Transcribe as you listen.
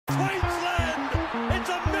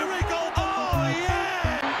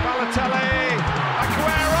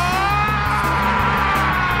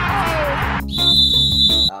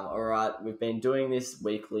we've been doing this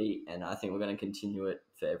weekly, and I think we're going to continue it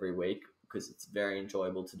for every week because it's very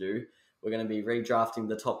enjoyable to do. We're going to be redrafting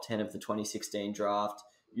the top 10 of the 2016 draft.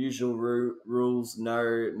 Usual rules,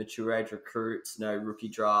 no mature age recruits, no rookie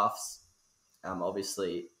drafts.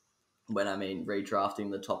 Obviously, when I mean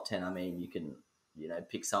redrafting the top 10, I mean you can,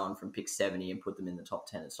 pick someone from pick 70 and put them in the top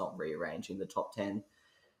 10. It's not rearranging the top 10.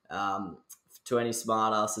 To any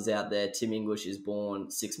smartasses out there, Tim English is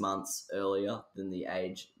born 6 months earlier than the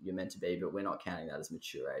age you're meant to be, but we're not counting that as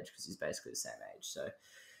mature age because he's basically the same age. So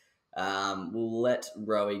we'll let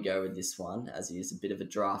Rowie go with this one as he is a bit of a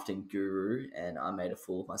drafting guru, and I made a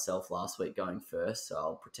fool of myself last week going first, so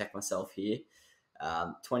I'll protect myself here.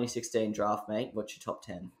 2016 draft, mate. What's your top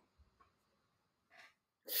 10?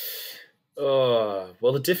 Oh,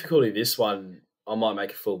 well, the difficulty of this one, I might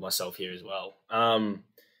make a fool of myself here as well.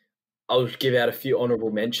 I'll give out a few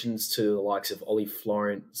honourable mentions to the likes of Ollie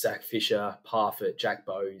Florent, Zach Fisher, Parfitt, Jack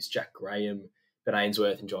Bowes, Jack Graham, Ben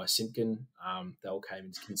Ainsworth and Jai Simpkin. They all came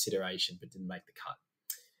into consideration but didn't make the cut.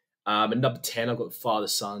 At number 10, I've got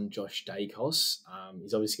father-son Josh Dacos.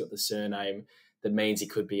 He's obviously got the surname that means he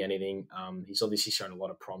could be anything. He's obviously shown a lot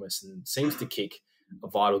of promise and seems to kick a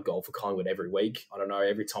vital goal for Collingwood every week. I don't know,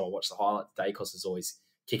 every time I watch the highlights, Dacos is always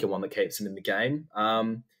kicking one that keeps him in the game.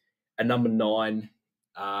 At number 9,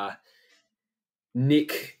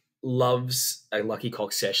 Nick loves a Lucky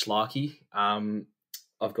Cock Sesh Larky.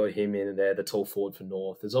 I've got him in there, the tall forward for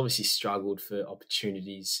North. Has obviously struggled for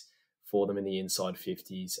opportunities for them in the inside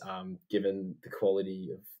 50s, given the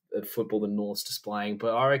quality of football the North's displaying.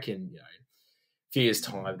 But I reckon, a few years'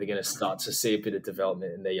 time, they're going to start to see a bit of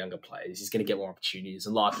development in their younger players. He's going to get more opportunities,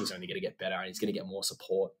 and Larky's only going to get better, and he's going to get more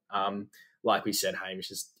support. Like we said,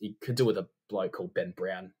 Hamish, he could do with a bloke called Ben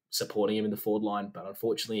Brown supporting him in the forward line, but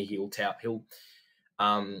unfortunately, he'll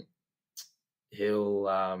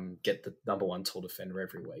get the number 1 tall defender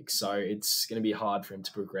every week. So it's going to be hard for him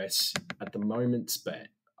to progress at the moment. But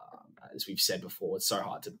as we've said before, it's so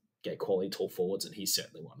hard to get quality tall forwards, and he's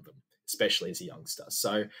certainly one of them, especially as a youngster.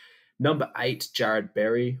 So number 8, Jared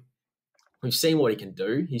Berry. We've seen what he can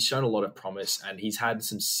do. He's shown a lot of promise, and he's had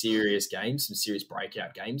some serious games, some serious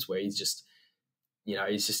breakout games where he's just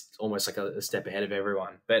almost like a step ahead of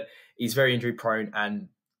everyone. But he's very injury prone, and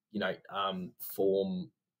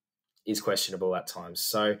form is questionable at times.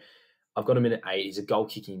 So I've got him in at 8. He's a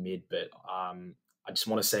goal-kicking mid, but I just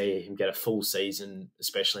want to see him get a full season,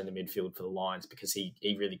 especially in the midfield for the Lions, because he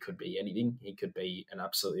really could be anything. He could be an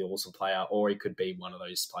absolutely awesome player, or he could be one of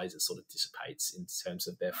those players that sort of dissipates in terms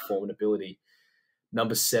of their form and ability.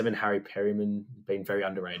 Number 7, Harry Perryman, been very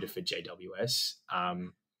underrated for GWS.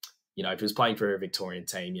 If he was playing for a Victorian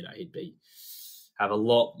team, he'd have a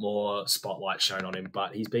lot more spotlight shown on him,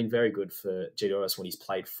 but he's been very good for GWS when he's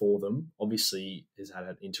played for them. Obviously, he's had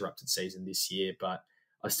an interrupted season this year, but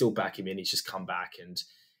I still back him in. He's just come back, and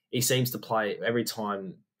he seems to play every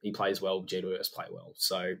time he plays well. GWS play well.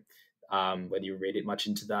 So whether you read it much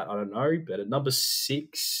into that, I don't know. But at number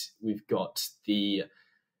 6, we've got the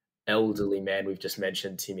elderly man we've just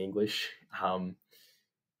mentioned, Tim English,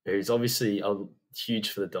 who's obviously huge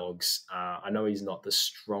for the Dogs. I know he's not the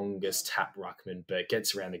strongest tap ruckman, but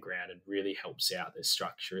gets around the ground and really helps out their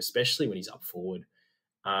structure, especially when he's up forward.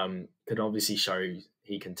 Can obviously show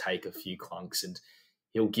he can take a few clunks, and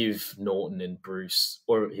he'll give Norton and Bruce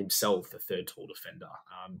or himself the third tall defender.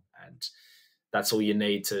 And that's all you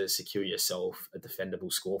need to secure yourself a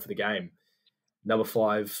defendable score for the game. Number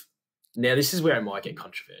 5. Now, this is where it might get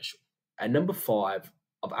controversial. At number 5,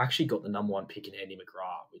 I've actually got the number 1 pick in Andy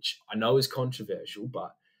McGrath, which I know is controversial,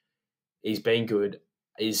 but he's been good.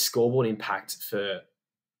 His scoreboard impact for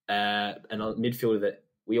a midfielder that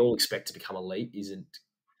we all expect to become elite isn't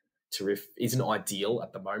ideal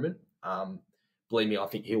at the moment. Believe me, I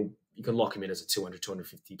think you can lock him in as a 200,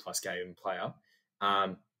 250 plus game player.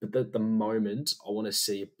 But at the moment, I want to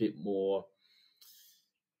see a bit more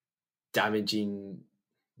damaging.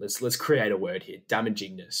 Let's create a word here: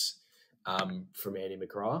 damagingness from Andy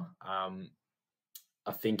McGrath.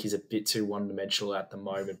 I think he's a bit too one-dimensional at the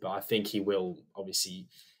moment, but I think he will obviously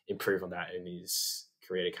improve on that in his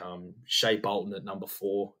career to come. Shea Bolton at number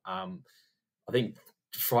 4. I think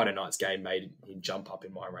Friday night's game made him jump up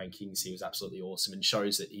in my rankings. He was absolutely awesome and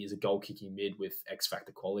shows that he is a goal-kicking mid with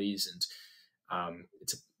X-factor qualities, and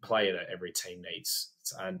it's a player that every team needs.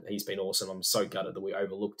 And he's been awesome. I'm so gutted that we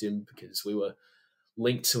overlooked him because we were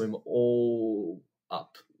linked to him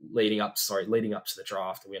leading up to the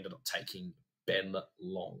draft, and we ended up taking Ben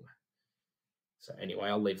Long. So anyway,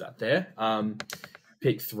 I'll leave that there.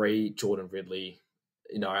 Pick 3, Jordan Ridley.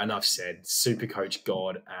 enough said. Super coach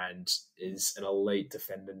God and is an elite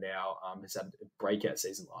defender now. He's had a breakout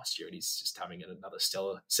season last year, and he's just having another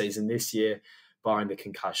stellar season this year, barring the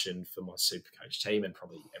concussion for my super coach team and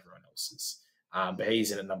probably everyone else's. But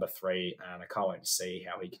he's in at number 3, and I can't wait to see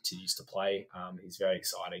how he continues to play. He's very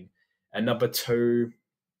exciting. And number 2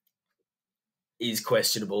 is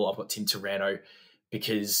questionable. I've got Tim Taranto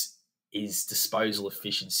because his disposal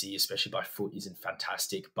efficiency, especially by foot, isn't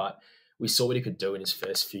fantastic. But we saw what he could do in his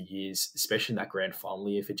first few years, especially in that grand final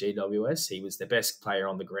year for GWS. He was the best player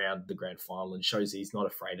on the ground, the grand final, and shows he's not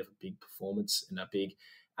afraid of a big performance and a big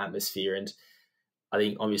atmosphere. And I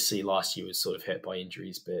think obviously last year was sort of hurt by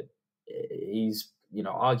injuries, but he's,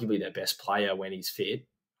 arguably their best player when he's fit,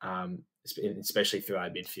 especially through our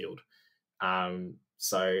midfield.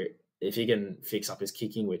 So if he can fix up his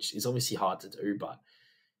kicking, which is obviously hard to do, but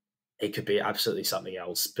it could be absolutely something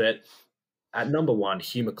else. But at number 1,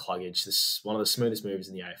 Hugh McCluggage, this one of the smoothest movers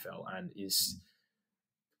in the AFL, and is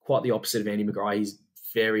quite the opposite of Andy McGrath. He's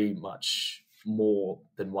very much more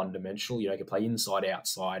than one-dimensional. He can play inside,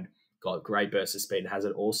 outside, got great burst of speed, and has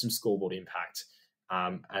an awesome scoreboard impact,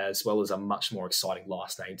 as well as a much more exciting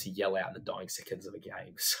last name to yell out in the dying seconds of a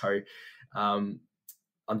game. So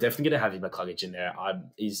I'm definitely going to have him McCluggage in there.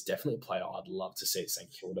 He's definitely a player I'd love to see at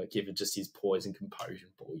St Kilda, given just his poise and composure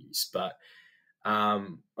and ball use. But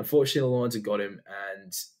unfortunately, the Lions have got him,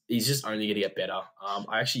 and he's just only going to get better.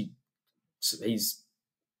 He's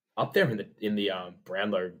up there in the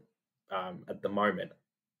Brownlow at the moment.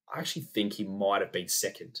 I actually think he might have been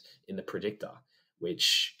second in the predictor,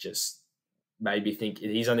 which just made me think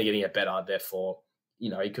he's only getting it better. Therefore,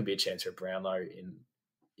 he could be a chance for a Brownlow in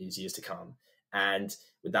his years to come. And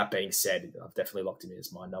with that being said, I've definitely locked him in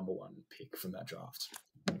as my number 1 pick from that draft.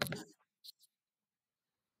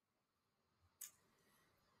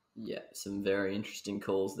 Yeah, some very interesting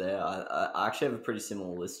calls there. I actually have a pretty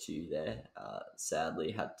similar list to you there.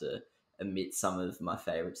 Sadly, had to omit some of my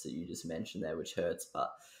favourites that you just mentioned there, which hurts.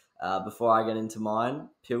 But before I get into mine,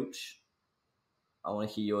 Pilch, I want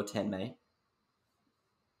to hear your 10, mate.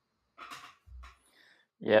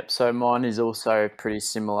 Yep, so mine is also pretty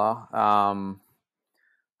similar.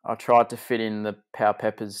 I tried to fit in the Power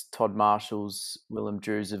Peppers, Todd Marshalls, Willem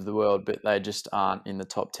Drews of the world, but they just aren't in the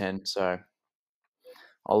top 10. So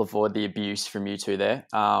I'll avoid the abuse from you two there.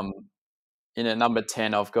 In at number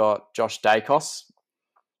 10, I've got Josh Dacos.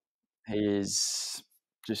 He is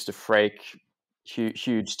just a freak,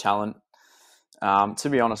 huge talent. To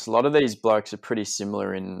be honest, a lot of these blokes are pretty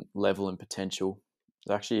similar in level and potential.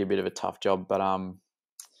 It's actually a bit of a tough job, but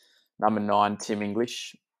number 9, Tim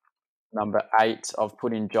English. Number 8, I've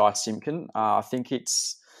put in Jai Simpkin. I think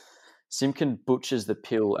Simpkin butchers the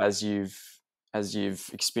pill as you've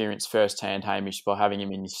experienced firsthand, Hamish, by having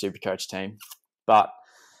him in your Supercoach team. But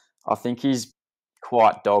I think he's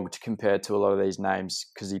quite dogged compared to a lot of these names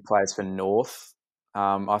because he plays for North.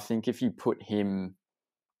 I think if you put him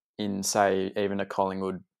in, say, even a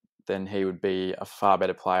Collingwood, then he would be a far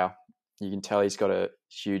better player. You can tell he's got a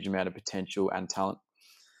huge amount of potential and talent.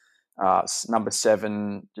 Number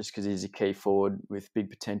 7, just because he's a key forward with big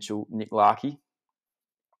potential, Nick Larkey.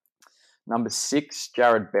 Number 6,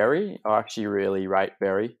 Jared Berry. I actually really rate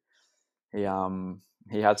Berry. He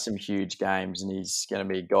had some huge games and he's going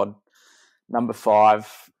to be a god. Number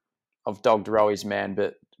 5, I've dogged Rowy's man,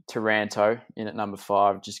 but Taranto in at number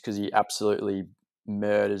 5 just because he absolutely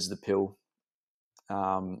murders the pill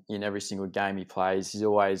in every single game he plays. He's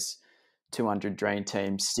always 200 Dream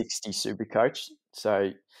Team, 60 Supercoach. So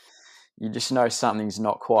you just know something's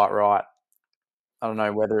not quite right. I don't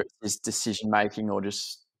know whether it's his decision-making or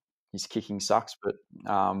just his kicking sucks. But,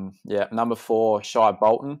 number 4, Shai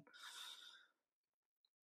Bolton.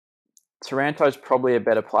 Taranto's probably a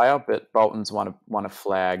better player, but Bolton's won a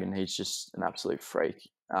flag and he's just an absolute freak.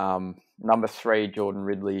 Number 3, Jordan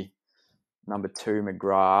Ridley. Number 2,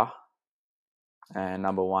 McGrath. And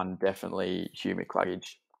number 1, definitely Hugh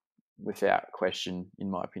McCluggage, without question,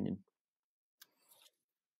 in my opinion.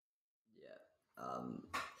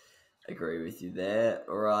 Agree with you there.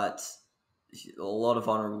 All right. A lot of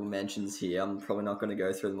honourable mentions here. I'm probably not going to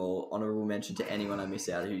go through them all. Honourable mention to anyone I miss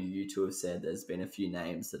out who you two have said. There's been a few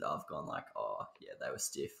names that I've gone like, oh, yeah, they were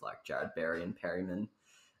stiff, like Jared Berry and Perryman.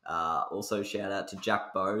 Also, shout out to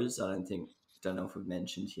Jack Bowes. Don't know if we've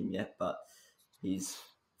mentioned him yet, but he's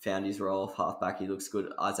found his role of halfback. He looks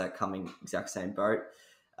good. Isaac Cumming, exact same boat.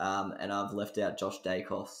 And I've left out Josh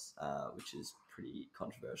Dacos, which is pretty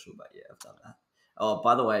controversial, but yeah, I've done that. Oh,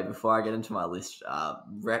 by the way, before I get into my list,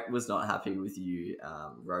 Rhett was not happy with you,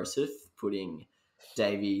 Rosif, putting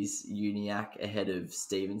Davies Uniac ahead of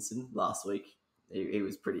Stevenson last week. He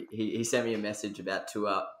was pretty. He sent me a message about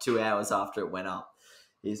 2 hours after it went up,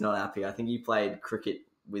 he's not happy. I think he played cricket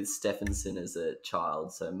with Stephenson as a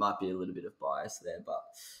child, so it might be a little bit of bias there. But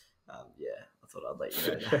yeah, I thought I'd let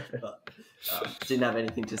you know that. But didn't have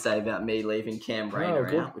anything to say about me leaving Cam Rayner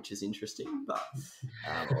out, which is interesting. But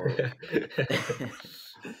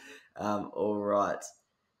all right.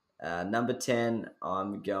 Number 10,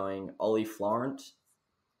 I'm going Ollie Florent.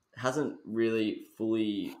 Hasn't really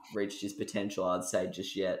fully reached his potential, I'd say,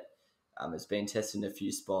 just yet. It's been tested in a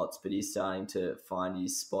few spots, but he's starting to find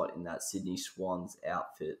his spot in that Sydney Swans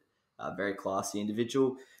outfit. Very classy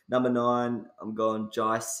individual. Number 9, I'm going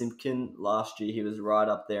Jai Simpkin. Last year, he was right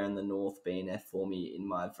up there in the North BNF for me in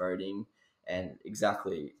my voting, and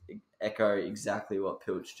echo exactly what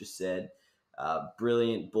Pilch just said.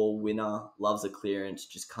 Brilliant ball winner, loves a clearance,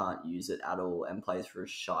 just can't use it at all, and plays for a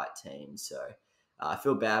shite team. So I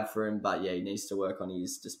feel bad for him, but yeah, he needs to work on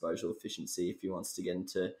his disposal efficiency if he wants to get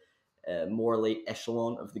into a more elite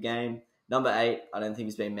echelon of the game. Number 8, I don't think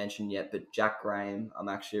he's been mentioned yet, but Jack Graham. I'm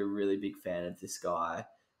actually a really big fan of this guy.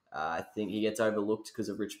 I think he gets overlooked because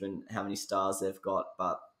of Richmond, how many stars they've got,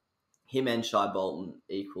 but him and Shai Bolton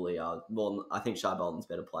equally are. Well, I think Shai Bolton's a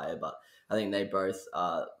better player, but I think they both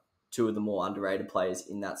are two of the more underrated players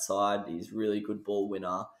in that side. He's really good ball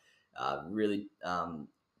winner, really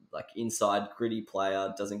like inside gritty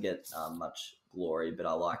player, doesn't get much glory, but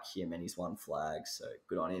I like him and he's won flags, so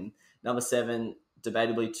good on him. Number 7,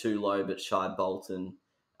 debatably too low, but Shai Bolton.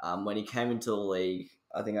 When he came into the league,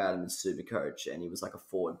 I think I had him as Supercoach, and he was like a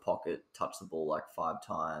forward pocket, touched the ball like 5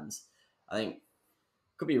 times. I think,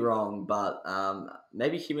 could be wrong, but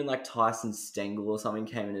maybe him and like Tyson Stengel or something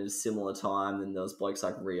came in at a similar time. Then there was blokes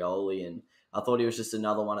like Rioli, and I thought he was just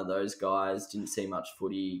another one of those guys. Didn't see much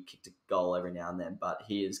footy, kicked a goal every now and then, but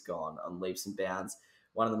he is gone on leaps and bounds.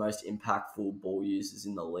 One of the most impactful ball users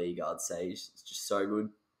in the league, I'd say. He's just so good.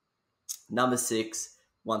 Number 6,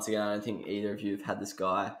 once again, I don't think either of you have had this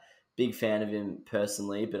guy. Big fan of him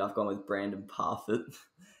personally, but I've gone with Brandon Parfitt.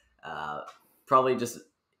 Probably just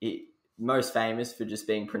most famous for just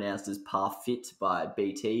being pronounced as Parfit by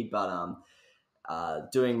BT, but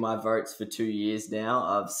doing my votes for 2 years now,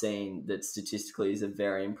 I've seen that statistically he's a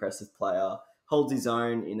very impressive player. Holds his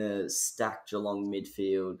own in a stacked Geelong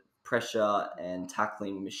midfield, pressure and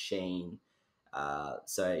tackling machine.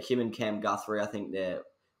 So him and Cam Guthrie, I think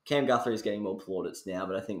Cam Guthrie is getting more plaudits now,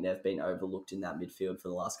 but I think they've been overlooked in that midfield for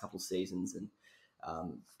the last couple of seasons, and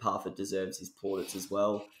Parfitt deserves his plaudits as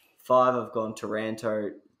well. 5, I've gone Taranto,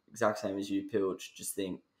 exact same as you, Pilch. Just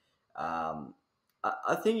think,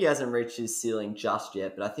 I think he hasn't reached his ceiling just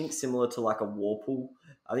yet, but I think similar to like a Warple,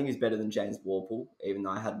 I think he's better than James Warple, even though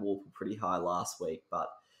I had Warple pretty high last week, but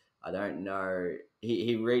I don't know.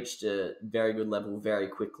 He reached a very good level very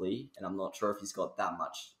quickly, and I'm not sure if he's got that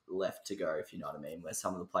much left to go, if you know what I mean, where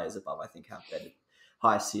some of the players above, I think, have better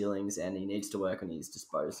high ceilings, and he needs to work on his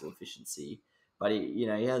disposal efficiency. But he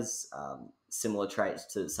has similar traits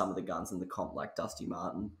to some of the guns in the comp, like Dusty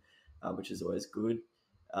Martin, which is always good.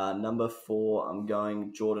 Number 4, I'm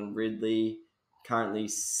going Jordan Ridley. Currently,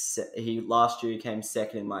 last year he came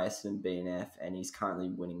second in my Essendon BNF, and he's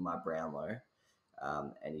currently winning my Brownlow.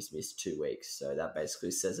 And he's missed 2 weeks, so that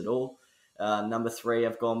basically says it all. Number 3,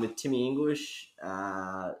 I've gone with Timmy English,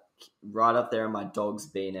 right up there in my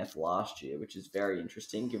Dogs BNF last year, which is very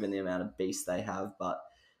interesting given the amount of beasts they have. But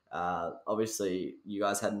obviously, you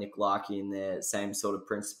guys had Nick Larkey in there, same sort of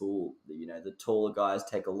principle. The taller guys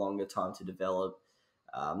take a longer time to develop.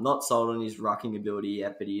 Not sold on his rucking ability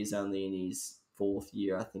yet, but he is only in his 4th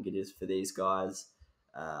year, I think it is, for these guys.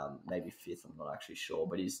 Maybe 5th, I'm not actually sure,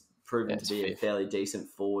 but he's proven to be 5th. A fairly decent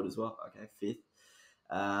forward as well. Okay,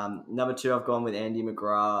 5th. Number 2, I've gone with Andy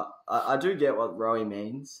McGrath. I do get what Rowie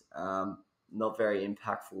means. Not very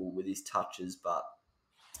impactful with his touches, but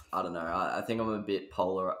I don't know. I think I'm a bit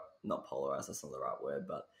not polarized, that's not the right word,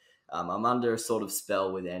 but I'm under a sort of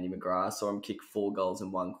spell with Andy McGrath. I saw him kick 4 goals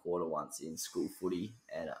in 1 quarter once in school footy,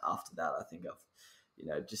 and after that, I think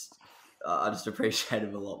I just appreciate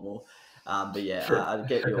him a lot more. But yeah, I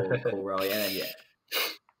get your call, Rowie, and yeah,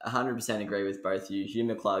 100% agree with both you. Hugh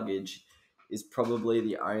McCluggage is probably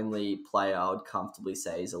the only player I would comfortably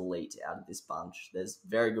say is elite out of this bunch. There's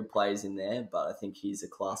very good players in there, but I think he's a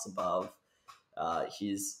class above.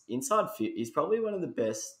 His inside fit, he's probably one of the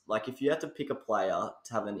best. Like, if you had to pick a player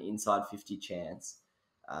to have an inside 50 chance,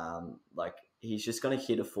 like, he's just going to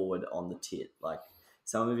hit a forward on the tit. Like,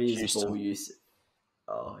 some of his ball use...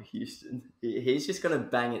 Oh, Houston. He's just going to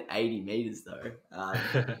bang it 80 metres, though.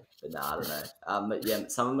 But no, I don't know. But yeah,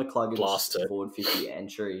 some of McCluggage's forward 50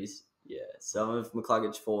 entries... Yeah, some of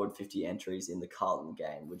McCluggage's forward 50 entries in the Carlton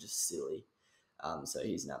game were just silly. So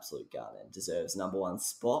he's an absolute gun and deserves number 1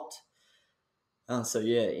 spot. So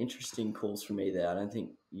yeah, interesting calls from me there. I don't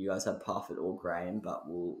think you guys have Parfitt or Graham, but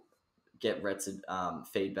we'll get Rhett's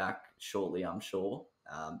feedback shortly, I'm sure.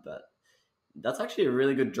 But that's actually a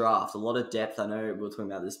really good draft. A lot of depth. I know we were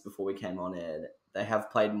talking about this before we came on air. They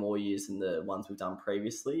have played more years than the ones we've done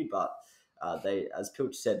previously, but they, as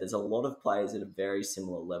Pilch said, there's a lot of players at a very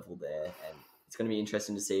similar level there, and it's going to be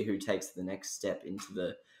interesting to see who takes the next step into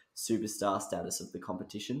the superstar status of the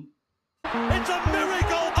competition. It's a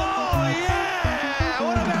miracle! Oh, yeah!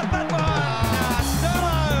 What about that one?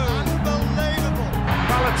 Unbelievable!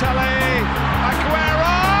 Balotelli,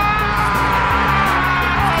 Aguero!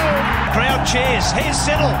 Crowd cheers. Here's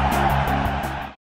Siddle.